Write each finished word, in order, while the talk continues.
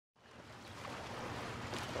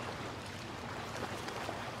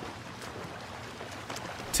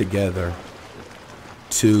together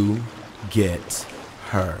to get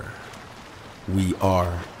her. We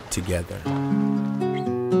are together.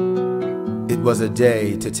 It was a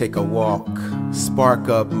day to take a walk, spark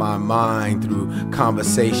up my mind through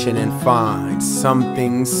conversation and find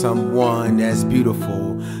something, someone as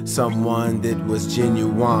beautiful, someone that was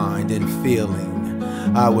genuine in feeling.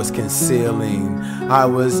 I was concealing, I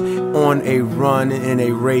was on a run in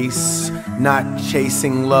a race, not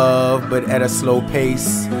chasing love but at a slow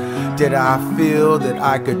pace. Did I feel that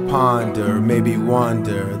I could ponder, maybe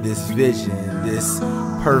wonder, this vision, this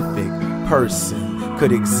perfect person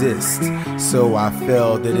could exist? So I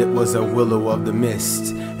felt that it was a willow of the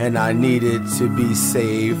mist, and I needed to be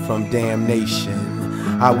saved from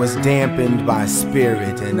damnation. I was dampened by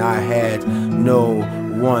spirit, and I had no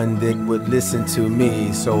one that would listen to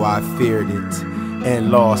me, so I feared it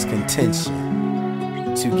and lost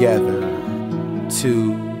contention. Together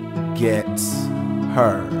to get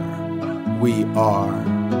her. We are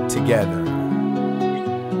together.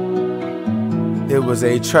 It was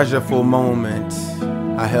a treasureful moment.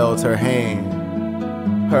 I held her hand.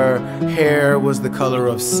 Her hair was the color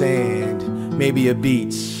of sand, maybe a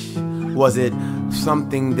beach. Was it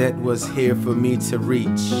something that was here for me to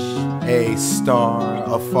reach? A star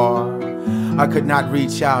afar? I could not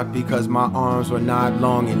reach out because my arms were not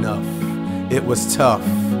long enough. It was tough.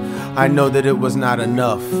 I know that it was not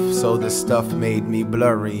enough, so the stuff made me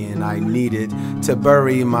blurry, and I needed to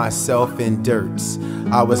bury myself in dirt.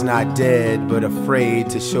 I was not dead, but afraid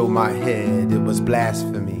to show my head. It was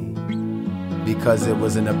blasphemy, because it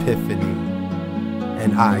was an epiphany,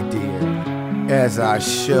 an idea. As I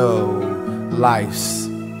show life's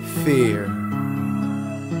fear,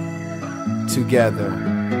 together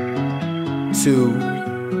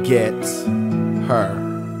to get her.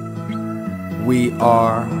 We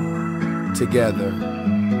are together.